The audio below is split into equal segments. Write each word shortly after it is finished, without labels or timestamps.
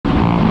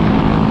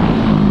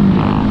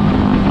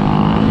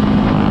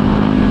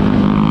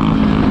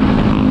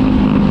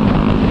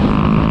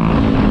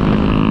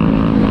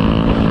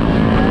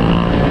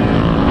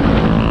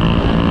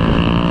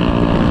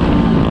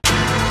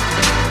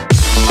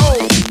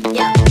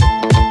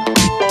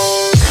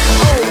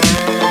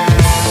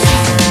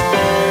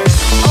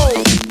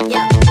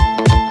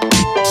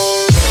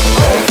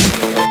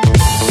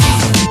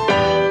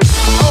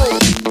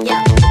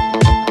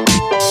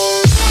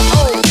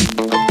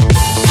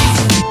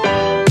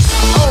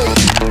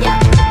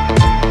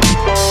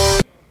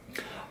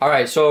All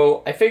right,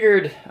 so I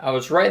figured I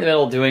was right in the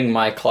middle of doing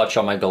my clutch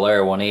on my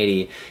Galera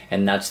 180,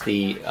 and that's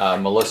the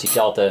MALOSSI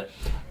Delta.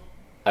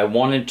 I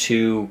wanted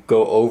to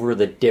go over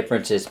the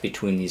differences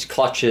between these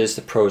clutches,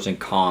 the pros and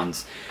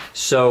cons.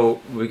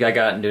 So I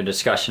got into a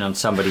discussion on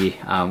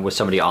with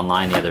somebody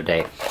online the other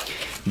day.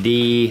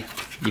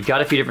 You've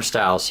got a few different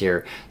styles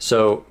here.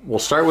 So we'll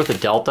start with the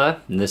Delta,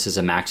 and this is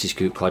a maxi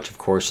scoop clutch, of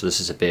course. So this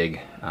is a big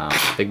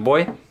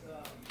boy.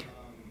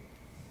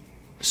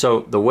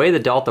 So the way the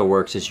Delta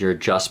works is your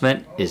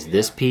adjustment is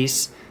this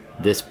piece,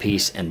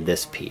 and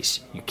this piece.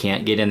 You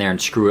can't get in there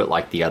and screw it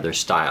like the other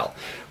style.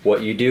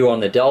 What you do on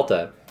the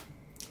Delta,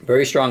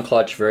 very strong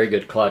clutch, very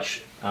good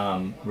clutch,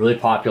 really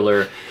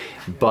popular,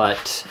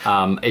 but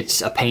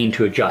it's a pain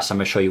to adjust. I'm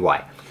gonna show you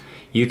why.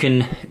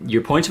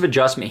 Your points of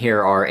adjustment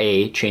here are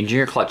A, changing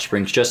your clutch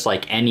springs just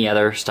like any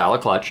other style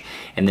of clutch,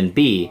 and then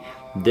B,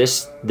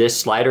 this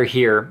slider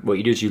here, what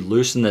you do is you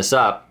loosen this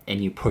up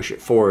and you push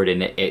it forward,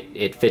 and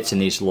it fits in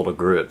these little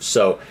grooves.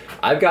 So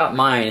I've got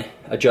mine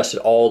adjusted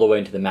all the way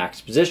into the max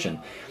position.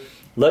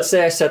 Let's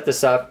say I set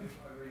this up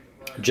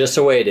just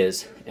the way it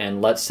is,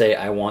 and let's say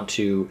I want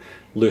to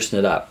loosen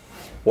it up.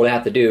 What I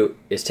have to do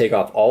is take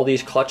off all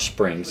these clutch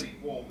springs,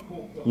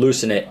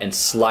 loosen it, and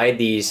slide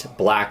these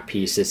black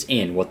pieces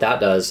in. What that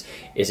does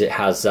is it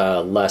has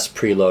less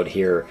preload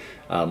here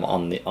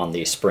on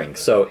these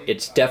springs. So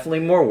it's definitely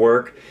more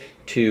work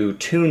to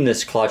tune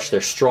this clutch.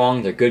 They're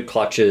strong, they're good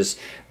clutches,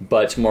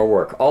 but it's more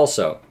work.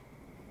 Also,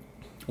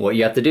 what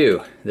you have to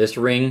do, this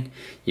ring,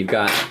 you've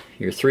got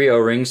your 3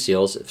 O-ring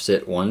seals that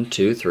sit 1,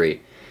 2, 3.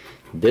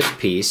 This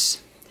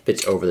piece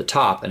fits over the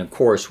top, and of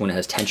course when it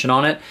has tension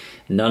on it,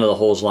 none of the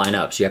holes line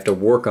up, so you have to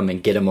work them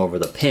and get them over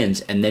the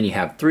pins, and then you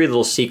have 3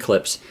 little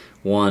C-clips,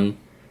 1,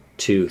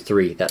 2,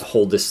 3, that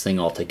hold this thing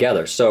all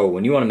together. So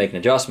when you want to make an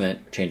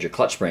adjustment, change your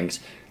clutch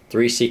springs,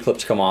 3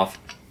 C-clips come off,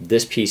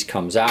 this piece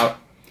comes out.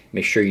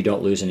 Make sure you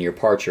don't lose any of your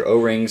parts, your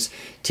O-rings.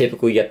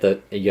 Typically you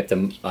have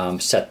to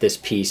set this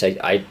piece.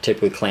 I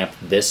typically clamp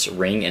this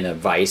ring in a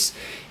vise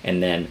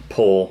and then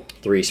pull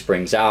 3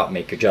 springs out,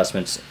 make your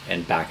adjustments,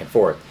 and back and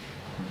forth.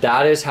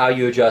 That is how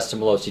you adjust a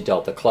MALOSSI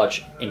Delta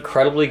clutch.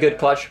 Incredibly good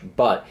clutch,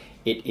 but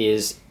it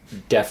is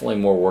definitely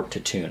more work to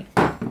tune.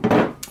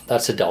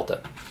 That's the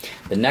Delta.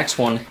 The next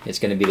one is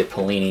going to be the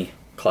POLINI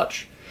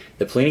clutch.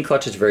 The POLINI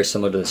clutch is very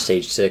similar to the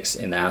Stage 6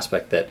 in the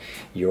aspect that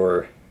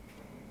your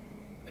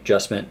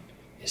adjustment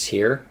is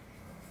here,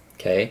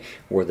 okay,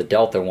 where the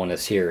Delta one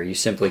is here. You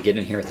simply get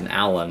in here with an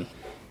Allen,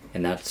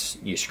 and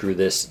you screw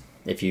this.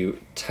 If you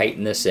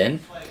tighten this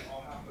in,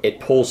 it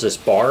pulls this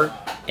bar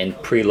and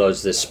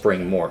preloads this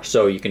spring more.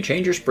 So you can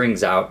change your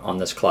springs out on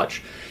this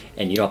clutch,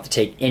 and you don't have to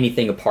take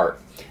anything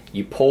apart.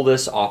 You pull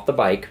this off the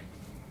bike.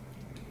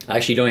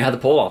 Actually, you don't even have to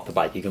pull it off the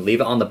bike. You can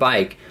leave it on the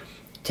bike,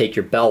 take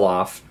your bell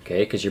off,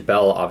 okay, because your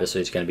bell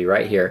obviously is going to be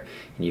right here,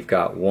 and you've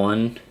got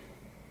 1,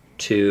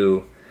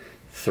 2,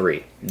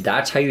 3.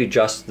 That's how you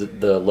adjust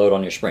the load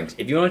on your springs.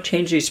 If you want to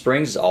change these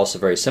springs, it's also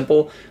very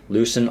simple.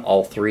 Loosen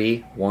all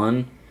 3.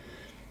 1,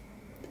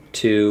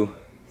 2,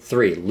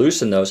 3.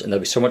 Loosen those, and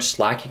there'll be so much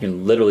slack you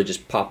can literally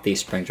just pop these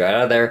springs right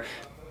out of there,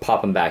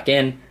 pop them back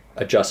in,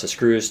 adjust the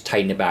screws,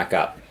 tighten it back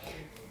up.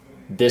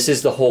 This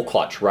is the whole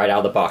clutch right out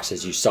of the box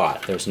as you saw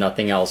it. There's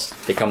nothing else.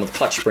 They come with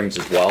clutch springs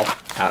as well,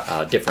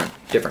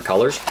 different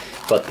colors.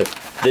 But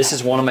this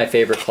is one of my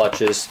favorite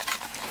clutches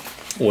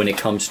when it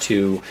comes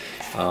to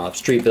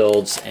street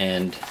builds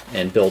and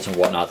builds and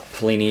whatnot.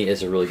 POLINI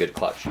is a really good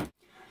clutch.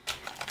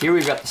 Here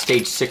we've got the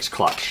Stage 6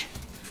 clutch.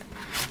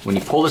 When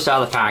you pull this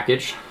out of the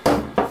package,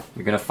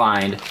 you're going to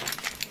find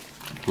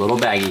a little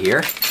baggie here.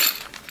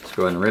 Let's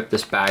go ahead and rip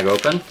this bag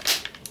open.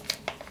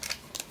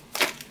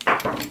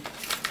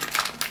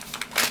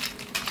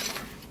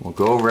 We'll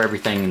go over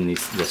everything in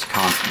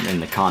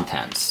the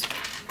contents.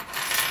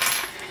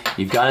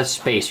 You've got a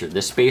spacer.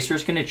 This spacer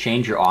is going to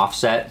change your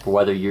offset for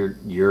whether you're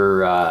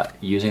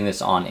using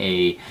this on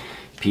a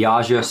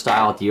Piaggio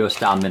style, Dio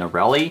style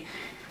Minarelli.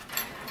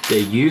 They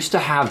used to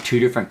have 2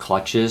 different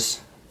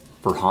clutches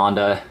for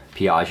Honda,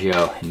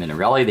 Piaggio, and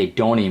Minarelli. They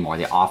don't anymore.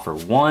 They offer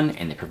one,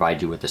 and they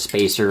provide you with a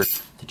spacer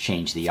to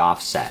change the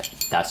offset.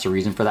 That's the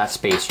reason for that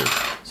spacer.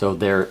 So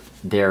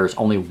there's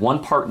only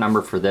one part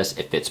number for this.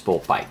 It fits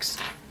both bikes.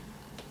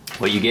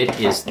 What you get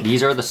is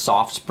these are the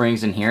soft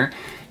springs in here.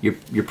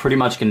 You're pretty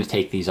much going to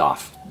take these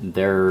off.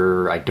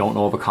 I don't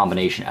know of a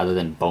combination other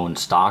than bone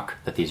stock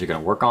that these are going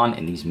to work on,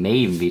 and these may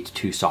even be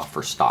too soft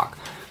for stock.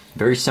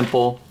 Very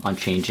simple on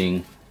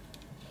changing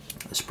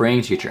the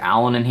springs. You get your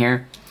Allen in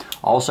here.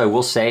 Also, I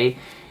will say,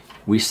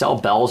 we sell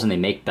bells, and they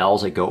make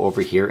bells that go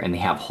over here, and they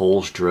have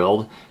holes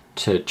drilled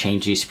to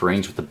change these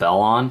springs with the bell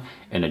on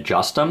and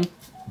adjust them.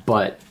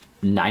 But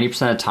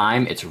 90% of the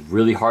time, it's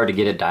really hard to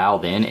get it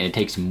dialed in, and it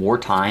takes more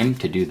time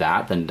to do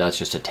that than it does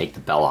just to take the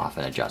bell off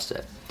and adjust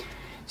it.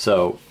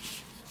 So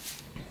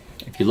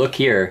if you look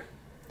here,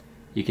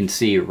 you can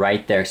see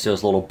right there, so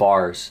those little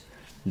bars,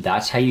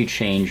 that's how you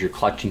change your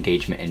clutch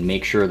engagement and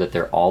make sure that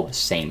they're all the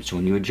same. So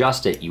when you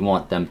adjust it, you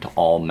want them to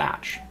all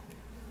match.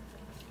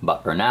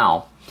 But for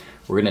now,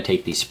 we're going to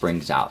take these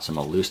springs out. So I'm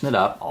going to loosen it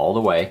up all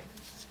the way.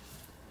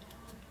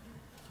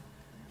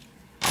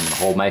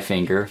 hold my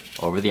finger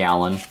over the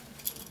Allen,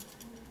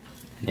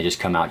 and they just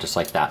come out just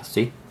like that.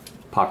 See?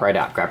 Pop right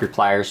out. Grab your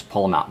pliers,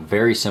 pull them out.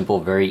 Very simple,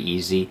 very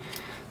easy.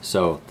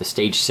 So the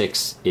Stage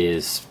 6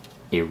 is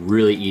a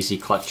really easy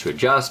clutch to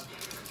adjust.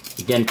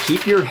 Again,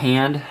 keep your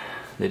hand,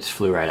 they just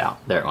flew right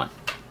out. There it went.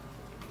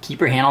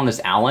 Keep your hand on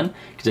this Allen,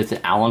 because if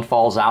the Allen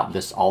falls out,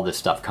 all this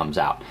stuff comes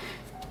out.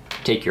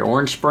 Take your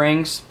orange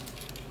springs,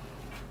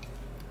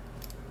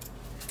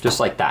 just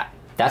like that.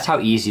 That's how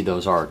easy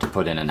those are to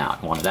put in and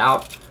out. Want it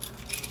out,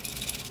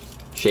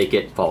 shake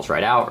it, falls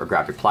right out, or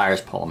grab your pliers,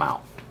 pull them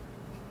out.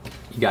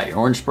 You got your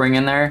orange spring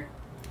in there.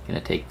 You're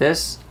gonna take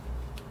this,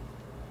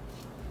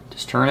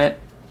 just turn it,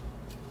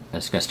 and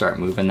it's gonna start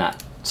moving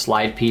that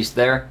slide piece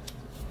there,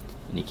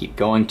 and you keep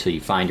going till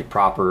you find your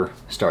proper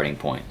starting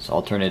point. So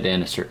I'll turn it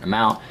in a certain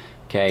amount.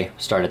 Okay,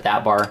 start at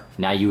that bar.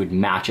 Now you would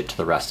match it to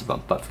the rest of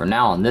them. But for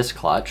now on this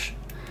clutch,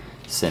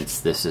 since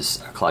this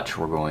is a clutch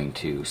we're going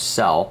to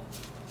sell,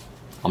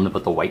 I'm gonna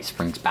put the white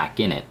springs back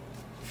in it.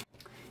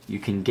 You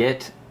can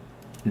get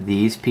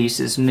these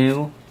pieces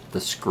new,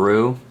 the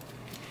screw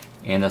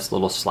and this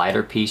little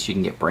slider piece you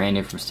can get brand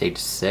new from Stage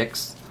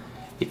 6.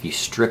 If you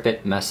strip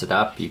it, mess it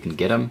up, you can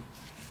get them.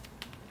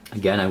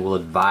 Again, I will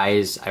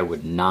advise I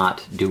would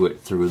not do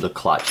it through the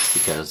clutch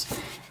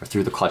or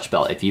through the clutch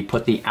bell. If you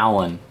put the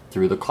Allen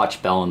through the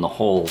clutch bell in the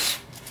holes,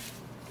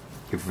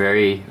 you're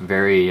very,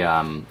 very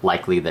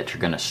likely that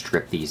you're gonna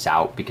strip these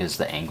out because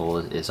the angle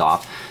is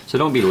off. So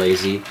don't be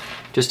lazy,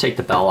 just take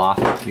the bell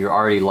off. You're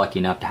already lucky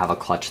enough to have a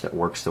clutch that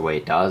works the way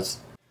it does.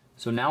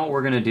 So now what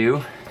we're gonna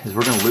do is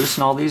we're gonna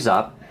loosen all these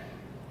up.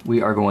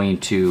 We are going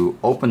to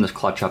open this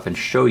clutch up and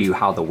show you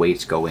how the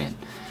weights go in.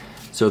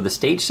 So the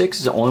Stage 6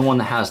 is the only one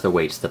that has the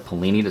weights. The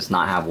Polini does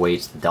not have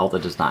weights, the Delta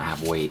does not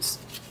have weights.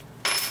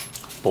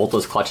 Both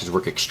those clutches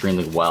work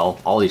extremely well.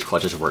 All these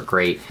clutches work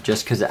great.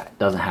 Just because it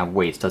doesn't have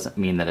weights doesn't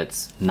mean that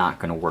it's not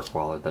gonna work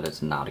well or that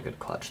it's not a good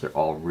clutch. They're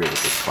all really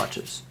good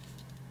clutches.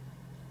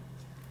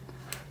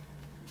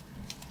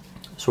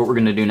 So what we're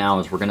gonna do now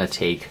is we're gonna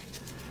take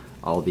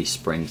all these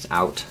springs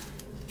out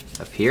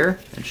of here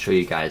and show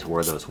you guys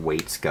where those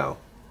weights go.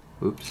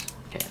 Oops,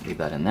 okay, leave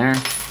that in there.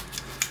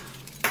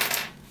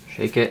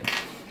 Shake it,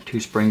 2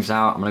 springs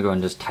out. I'm gonna go ahead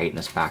and just tighten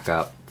this back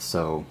up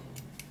so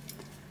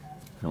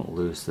I don't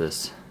lose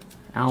this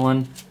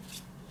Allen,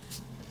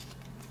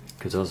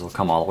 because those will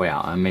come all the way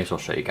out. I may as well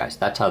show you guys.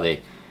 That's how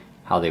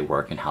they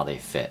work and how they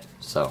fit.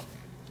 So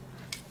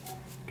I'm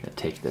gonna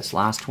take this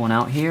last one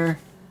out here.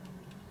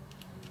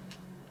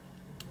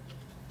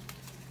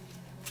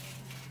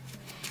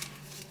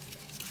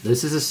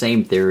 This is the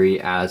same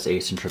theory as a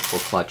centrifugal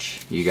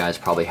clutch you guys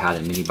probably had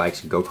in mini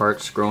bikes and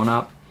go-karts growing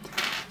up.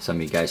 Some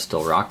of you guys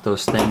still rock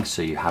those things,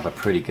 so you have a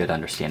pretty good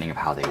understanding of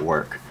how they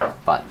work.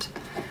 But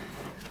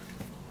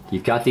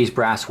you've got these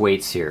brass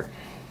weights here.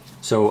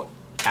 So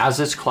as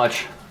this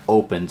clutch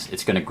opens,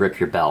 it's gonna grip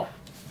your belt.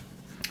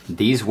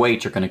 These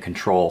weights are gonna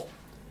control,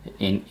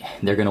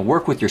 they're gonna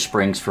work with your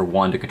springs for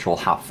one to control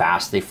how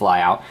fast they fly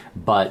out,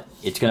 but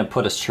it's gonna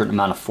put a certain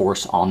amount of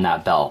force on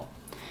that belt.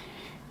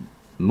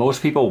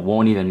 Most people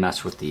won't even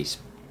mess with these,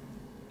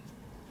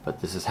 but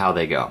this is how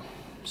they go.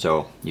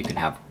 So you can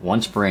have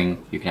one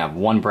spring, you can have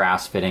one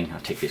brass fitting. I'll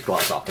take these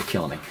gloves off, they're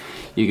killing me.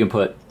 You can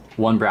put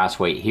one brass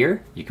weight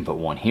here, you can put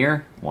one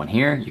here,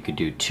 you could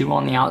do 2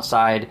 on the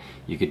outside,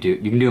 you can do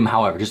them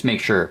however, just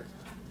make sure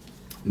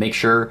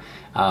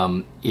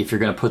if you're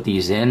gonna put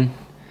these in,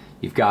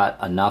 you've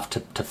got enough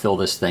to fill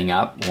this thing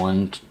up.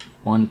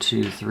 1,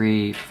 2,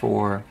 3,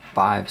 4,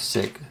 5,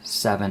 6,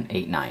 7,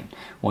 8, 9.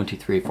 1, 2,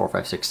 3, 4,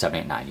 5, 6, 7,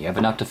 8, 9. You have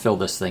enough to fill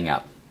this thing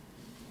up.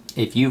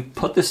 If you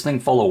put this thing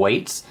full of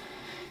weights,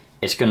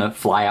 it's gonna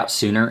fly out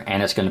sooner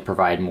and it's gonna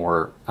provide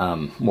more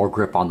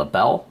grip on the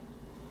bell.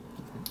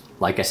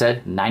 Like I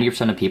said,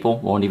 90% of people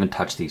won't even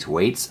touch these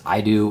weights.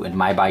 I do in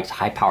my bikes,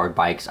 high-powered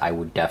bikes, I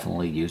would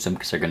definitely use them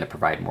because they're gonna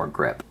provide more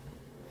grip.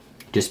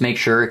 Just make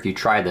sure if you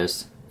try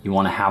this, you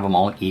wanna have them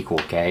all equal,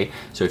 okay?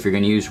 So if you're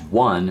gonna use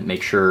one,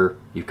 make sure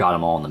you've got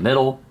them all in the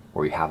middle,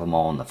 or you have them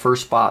all in the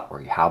first spot,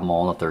 or you have them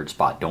all in the third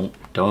spot.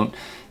 Don't,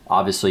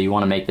 obviously you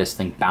wanna make this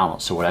thing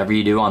balanced. So whatever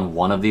you do on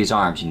one of these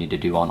arms, you need to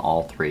do on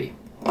all 3.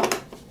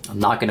 I'm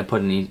not gonna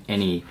put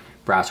any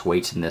brass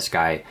weights in this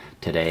guy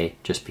today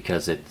just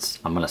because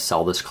I'm gonna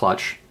sell this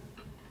clutch,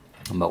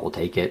 but we'll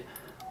take it,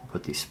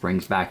 put these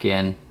springs back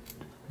in.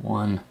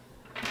 1,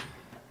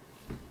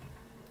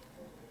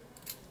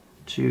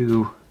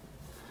 2,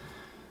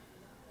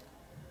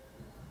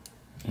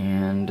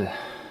 and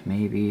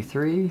maybe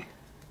 3.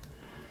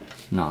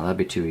 No, that'd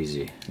be too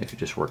easy if it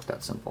just worked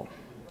that simple.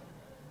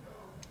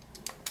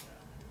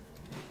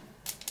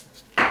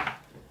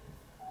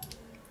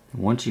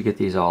 Once you get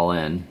these all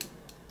in,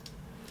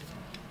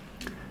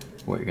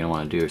 what you're going to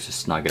want to do is just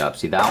snug it up.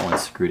 See, that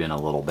one's screwed in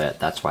a little bit.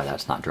 That's why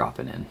that's not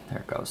dropping in. There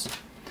it goes.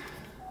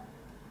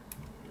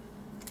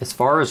 As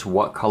far as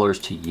what colors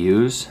to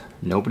use,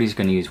 nobody's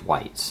going to use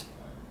whites.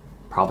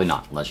 Probably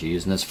not. Unless you're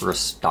using this for a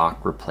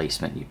stock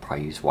replacement, you'd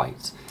probably use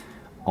whites.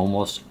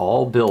 Almost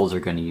all builds are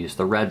going to use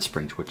the red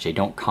springs, which they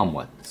don't come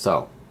with.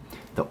 So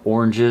the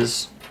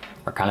oranges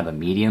are kind of a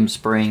medium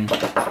spring.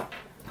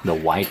 The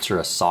whites are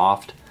a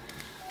soft,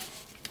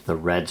 the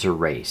reds are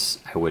race.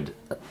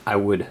 I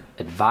would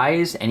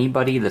advise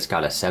anybody that's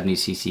got a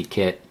 70cc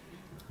kit,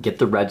 get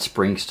the red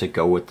springs to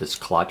go with this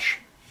clutch.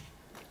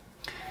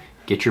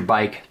 Get your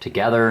bike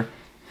together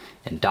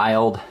and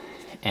dialed,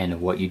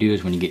 and what you do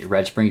is when you get your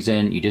red springs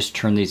in, you just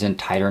turn these in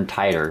tighter and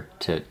tighter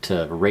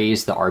to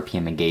raise the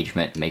RPM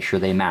engagement, make sure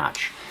they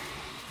match.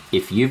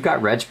 If you've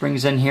got red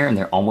springs in here and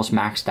they're almost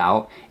maxed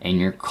out and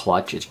your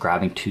clutch is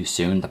grabbing too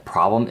soon, the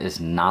problem is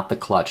not the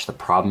clutch, the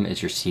problem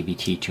is your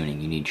CVT tuning.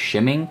 You need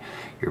shimming,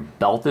 your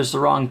belt is the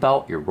wrong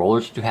belt, your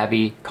rollers are too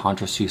heavy,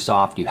 contra's too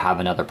soft, you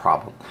have another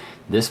problem.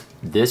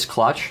 This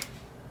clutch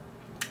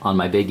on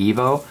my Big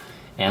Evo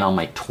and on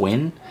my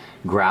Twin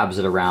grabs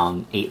at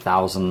around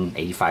 8,000,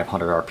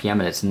 8,500 RPM,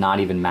 and it's not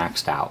even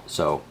maxed out.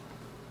 So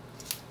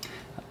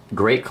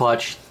great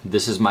clutch.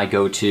 This is my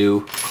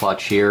go-to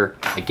clutch here.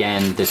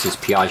 Again, this is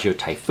Piaggio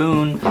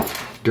Typhoon,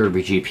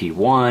 Derby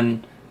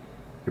GP1,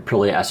 your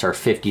Aprilia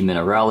SR50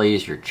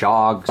 Minarellis, your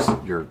Jogs,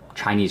 your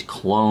Chinese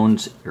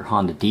clones, your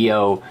Honda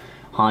Dio,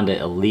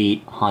 Honda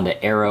Elite,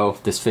 Honda Aero.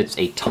 This fits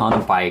a ton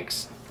of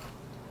bikes.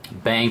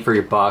 Bang for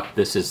your buck.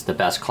 This is the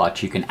best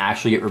clutch. You can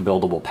actually get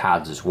rebuildable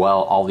pads as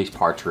well. All these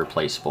parts are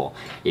replaceable.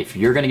 If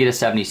you're going to get a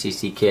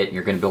 70cc kit and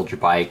you're going to build your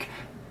bike,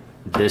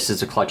 this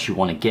is a clutch you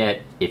want to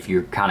get. If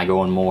you're kind of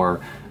going more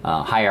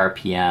high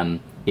RPM,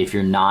 if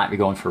you're not, you're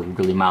going for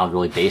really mild,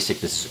 really basic,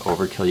 this is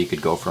overkill. You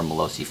could go for a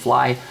MALOSSI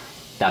Fly.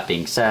 That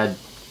being said,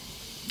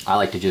 I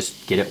like to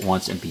just get it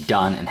once and be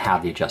done and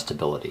have the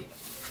adjustability.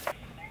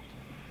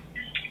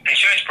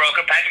 Insurance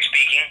broker, Patrick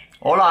speaking.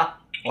 Hola.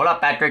 Hola,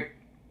 Patrick.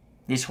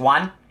 This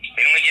one?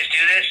 Didn't we just do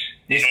this?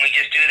 Didn't we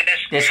just do this?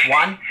 This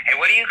one? Hey,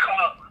 what do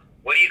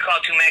you call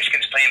two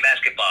Mexicans playing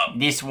basketball?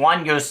 This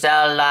one, you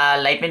sell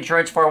life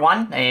insurance for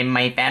one.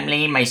 My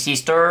family, my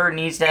sister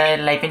needs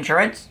life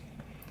insurance.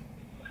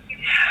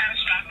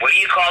 What do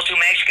you call two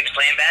Mexicans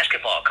playing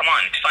basketball? Come on,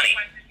 it's funny.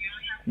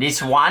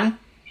 This one?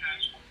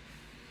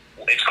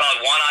 It's called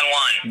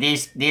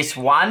one-on-one. This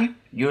one?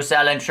 You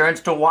sell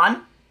insurance to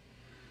one?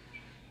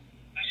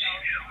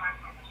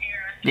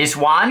 This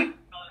one?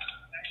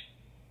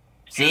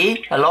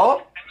 See?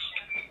 Hello?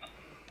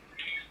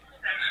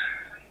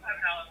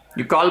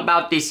 You call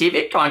about the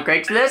Civic on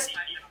Craigslist?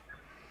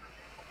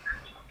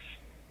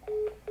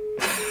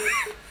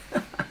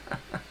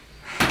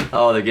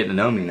 Oh, they're getting to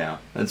know me now.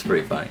 That's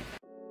pretty funny.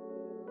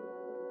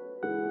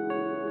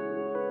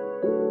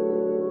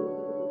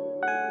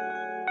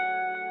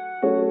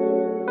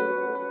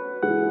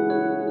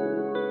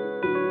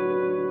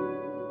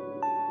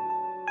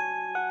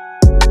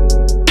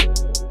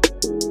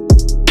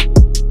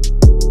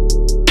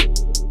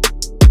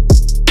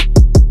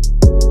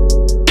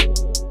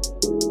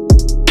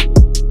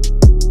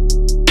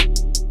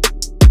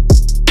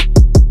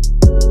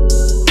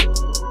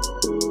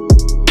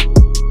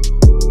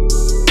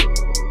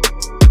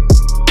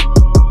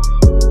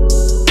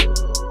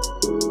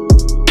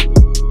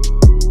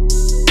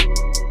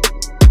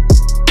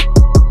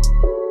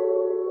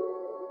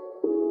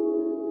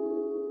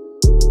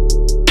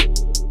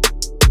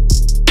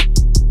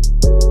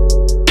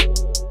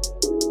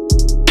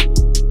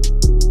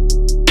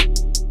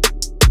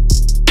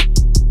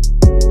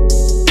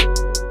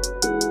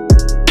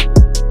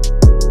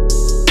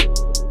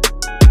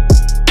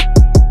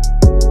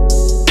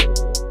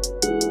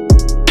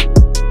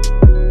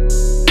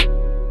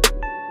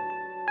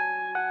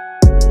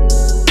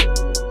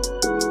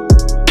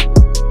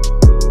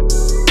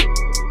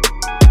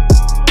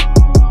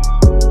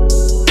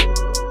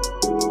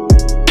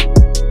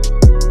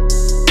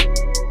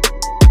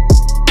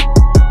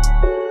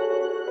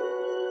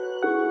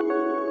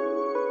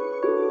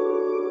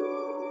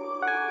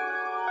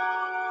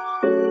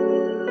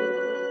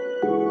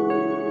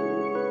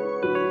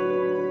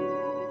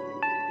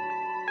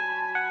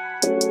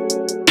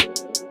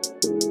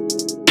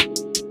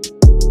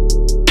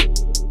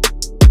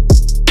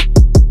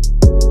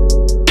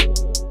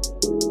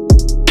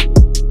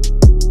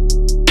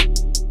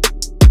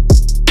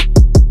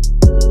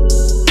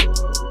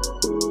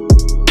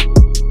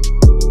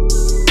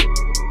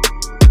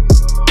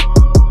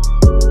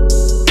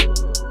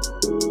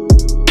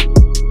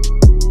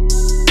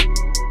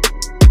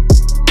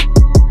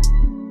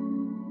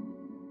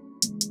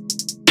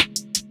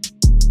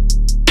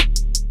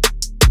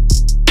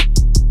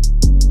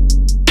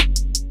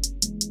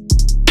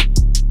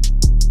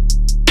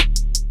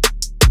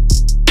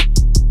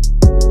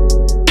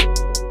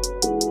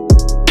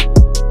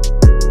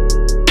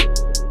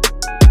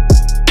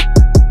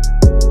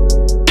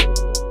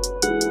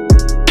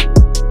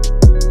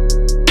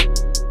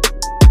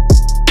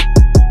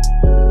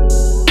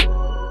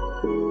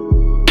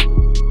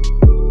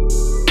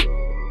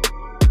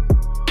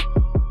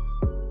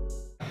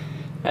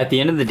 At the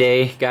end of the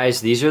day,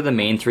 guys, these are the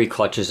main three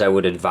clutches I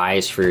would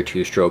advise for your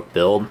two-stroke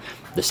build.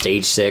 The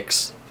Stage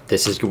 6,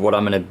 This is what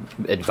I'm going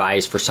to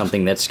advise for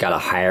something that's got a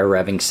higher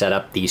revving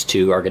setup. These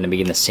two are going to be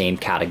in the same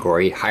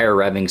category. Higher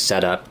revving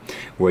setup,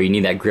 where you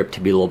need that grip to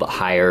be a little bit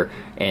higher,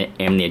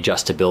 and the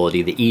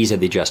adjustability, the ease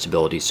of the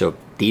adjustability. So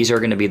these are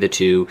going to be the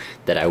two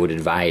that I would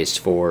advise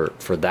for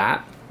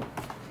that.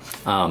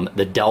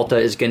 The Delta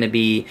is going to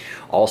be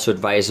also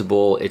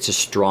advisable. It's a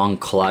strong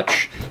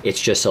clutch.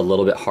 It's just a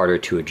little bit harder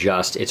to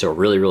adjust. It's a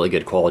really, really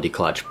good quality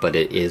clutch, but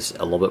it is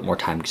a little bit more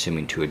time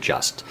consuming to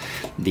adjust.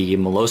 The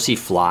MALOSSI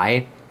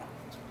Fly,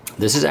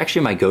 this is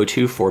actually my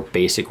go-to for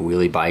basic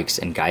wheelie bikes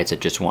and guys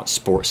that just want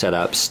sport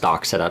setups,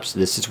 stock setups.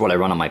 This is what I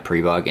run on my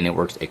Pre-Bug, and it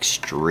works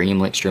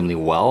extremely, extremely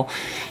well.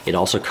 It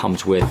also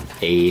comes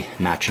with a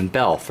matching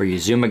bell for you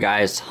Zuma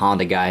guys,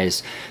 Honda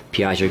guys,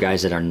 Piaggio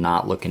guys that are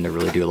not looking to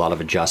really do a lot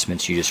of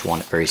adjustments. You just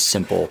want it very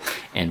simple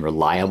and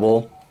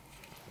reliable.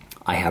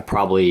 I have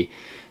probably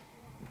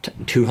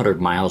 200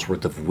 miles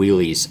worth of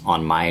wheelies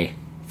on my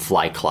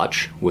Fly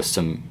clutch with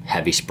some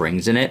heavy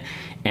springs in it,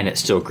 and it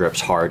still grips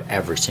hard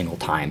every single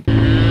time.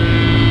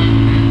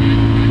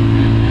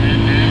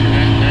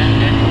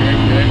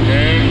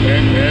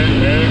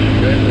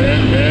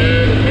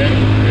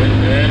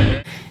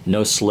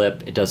 No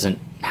slip, it doesn't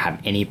have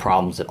any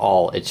problems at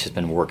all. It's just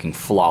been working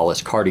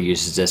flawless. Carter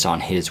uses this on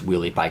his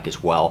wheelie bike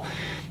as well.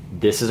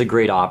 This is a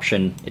great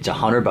option. It's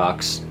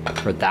 $100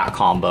 for that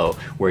combo,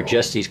 where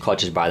just these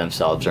clutches by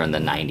themselves are in the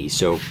 90s.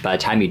 So by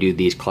the time you do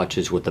these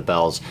clutches with the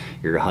bells,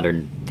 you're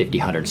 150,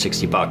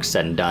 160 bucks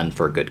said and done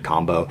for a good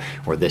combo,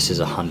 where this is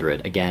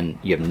 100. Again,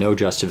 you have no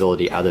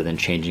adjustability other than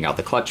changing out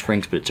the clutch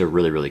springs, but it's a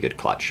really, really good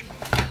clutch.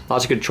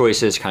 Lots of good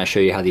choices, kind of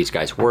show you how these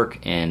guys work.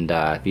 And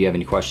if you have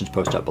any questions,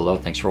 post up below.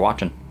 Thanks for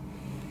watching.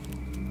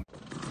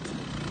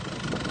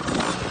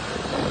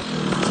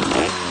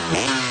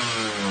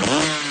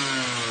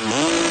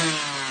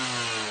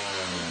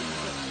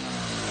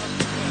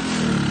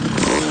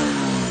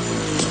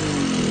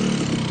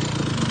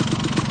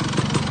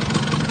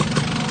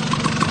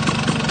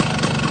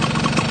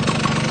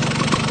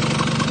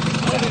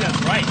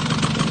 Right.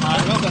 I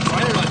don't know if that's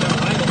right or not.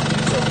 I know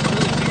it's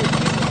really weird.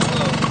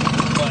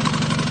 But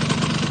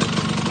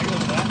I go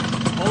with that.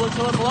 Hold it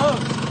till it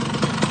blows.